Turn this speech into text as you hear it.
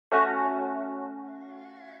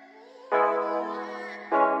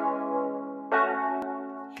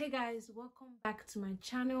guys, welcome back to my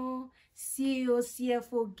channel, CEO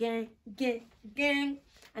CFO gang.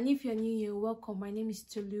 And if you're new here, welcome. My name is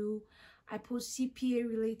Tolu. I post CPA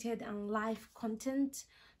related and life content.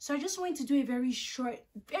 So I just want to do a very short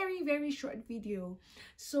video.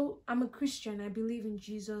 So I'm a Christian. I believe in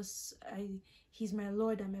Jesus. He's my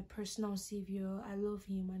Lord and my personal savior. I love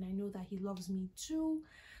him and I know that he loves me too.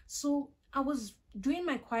 So I was doing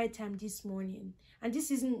my quiet time this morning, and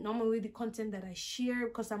this isn't normally the content that I share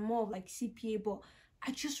because I'm more of like CPA, but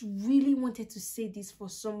I just really wanted to say this for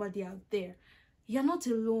somebody out there. You're not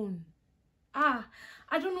alone. I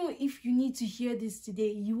don't know if you need to hear this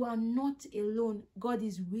today. You are not alone. God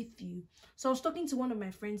is with you. So I was talking to one of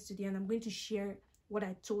my friends today, and I'm going to share what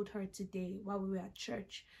I told her today while we were at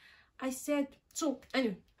church. I said, so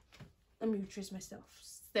anyway, let me retrace myself.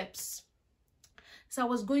 Steps. So I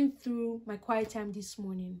was going through my quiet time this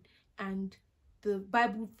morning, and the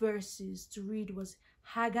Bible verses to read was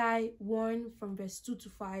Haggai 1 from verse 2 to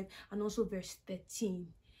 5 and also verse 13.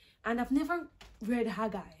 And I've never read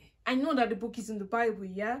Haggai. I know that the book is in the Bible,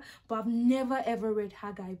 yeah, but I've never ever read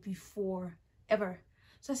Haggai before, ever.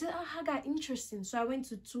 So I said, Haggai, interesting. So I went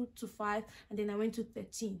to 2 to 5 and then I went to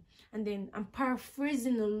 13. And then I'm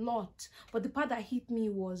paraphrasing a lot, but the part that hit me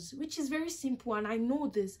was, which is very simple, and I know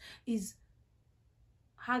this, is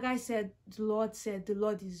Haggai said, the Lord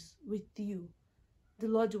is with you. The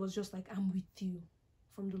Lord was just like, I'm with you.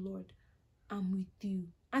 From the Lord, I'm with you.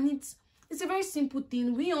 And it's a very simple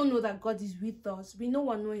thing. We all know that God is with us. We know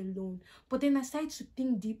we're not alone. But then I started to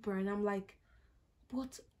think deeper, and I'm like,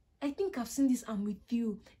 but I think I've seen this I'm with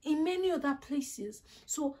you in many other places.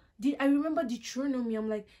 So I remember Deuteronomy. I'm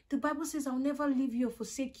like, the Bible says I'll never leave you or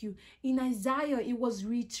forsake you. In Isaiah, it was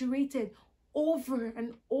reiterated over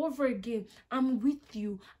and over again. I'm with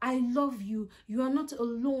you. I love you. You are not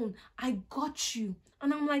alone. I got you.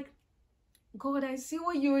 And I'm like, God, I see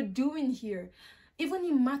what you're doing here. Even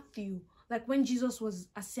in Matthew, like when Jesus was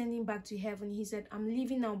ascending back to heaven, he said, I'm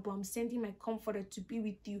leaving now, but I'm sending my comforter to be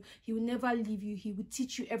with you. He will never leave you. He will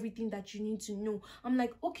teach you everything that you need to know. I'm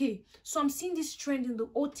like, okay, so I'm seeing this trend in the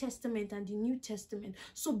Old Testament and the New Testament.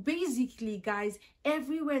 So basically, guys,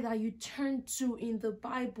 everywhere that you turn to in the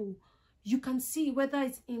Bible, you can see, whether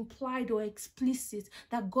it's implied or explicit,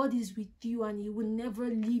 that God is with you and he will never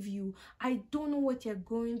leave you. I don't know what you're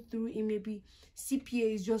going through. It may be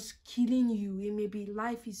CPA is just killing you. It may be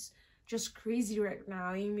life is just crazy right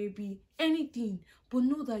now. It may be anything. But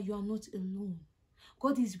know that you are not alone.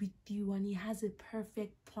 God is with you and he has a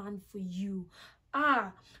perfect plan for you.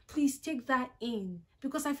 Please take that in.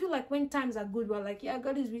 Because I feel like when times are good, we're like, yeah,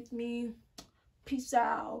 God is with me. Peace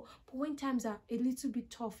out. But when times are a little bit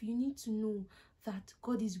tough, you need to know that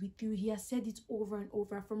God is with you. He has said it over and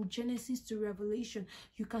over. From Genesis to Revelation,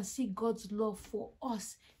 you can see God's love for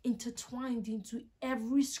us intertwined into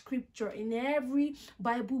every scripture, in every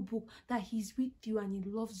Bible book, that he's with you and he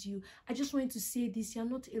loves you. I just wanted to say this: you're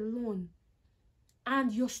not alone.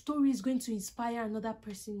 And your story is going to inspire another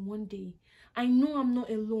person one day. I know I'm not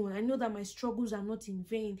alone. I know that my struggles are not in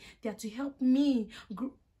vain. They are to help me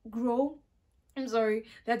grow.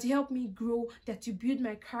 That to help me grow, that to build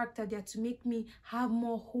my character, that to make me have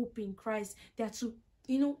more hope in Christ, that to,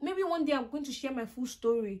 maybe one day I'm going to share my full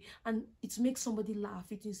story and it makes somebody laugh,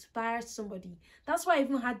 it inspires somebody. That's why I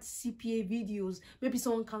even had CPA videos. Maybe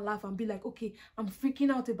someone can laugh and be like, okay, I'm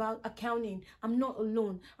freaking out about accounting. I'm not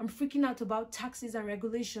alone. I'm freaking out about taxes and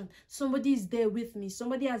regulation. Somebody is there with me.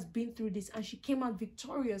 Somebody has been through this and she came out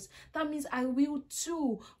victorious. That means I will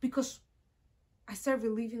too, because I serve a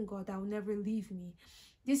living God that will never leave me.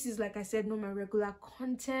 This is, like I said, not my regular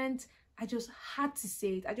content. I just had to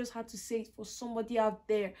say it. I just had to say it for somebody out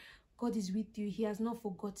there. God is with you. He has not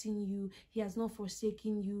forgotten you. He has not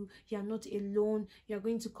forsaken you. You are not alone. You are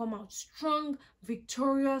going to come out strong,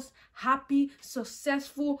 victorious, happy,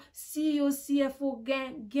 successful, CEO, CFO,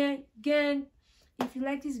 gang. If you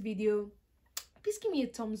like this video, please give me a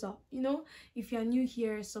thumbs up. If you're new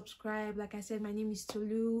here, subscribe. Like I said, my name is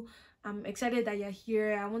Tolu. I'm excited that you're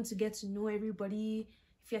here. I want to get to know everybody.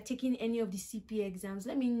 If you're taking any of the CPA exams,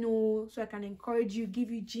 let me know so I can encourage you, give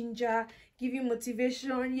you ginger, give you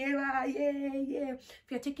motivation. Yeah. If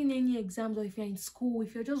you're taking any exams, or if you're in school,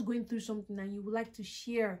 if you're just going through something and you would like to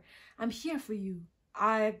share, I'm here for you.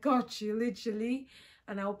 I got you, literally.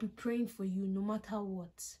 And I'll be praying for you no matter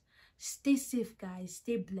what. Stay safe, guys.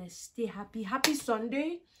 Stay blessed. Stay happy. Happy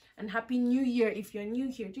Sunday and Happy New Year if you're new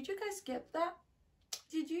here. Did you guys get that?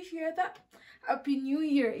 Did you hear that? Happy New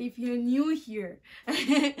Year if you're new here.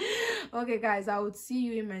 Okay, guys, I will see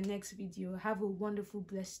you in my next video. Have a wonderful,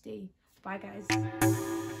 blessed day. Bye, guys.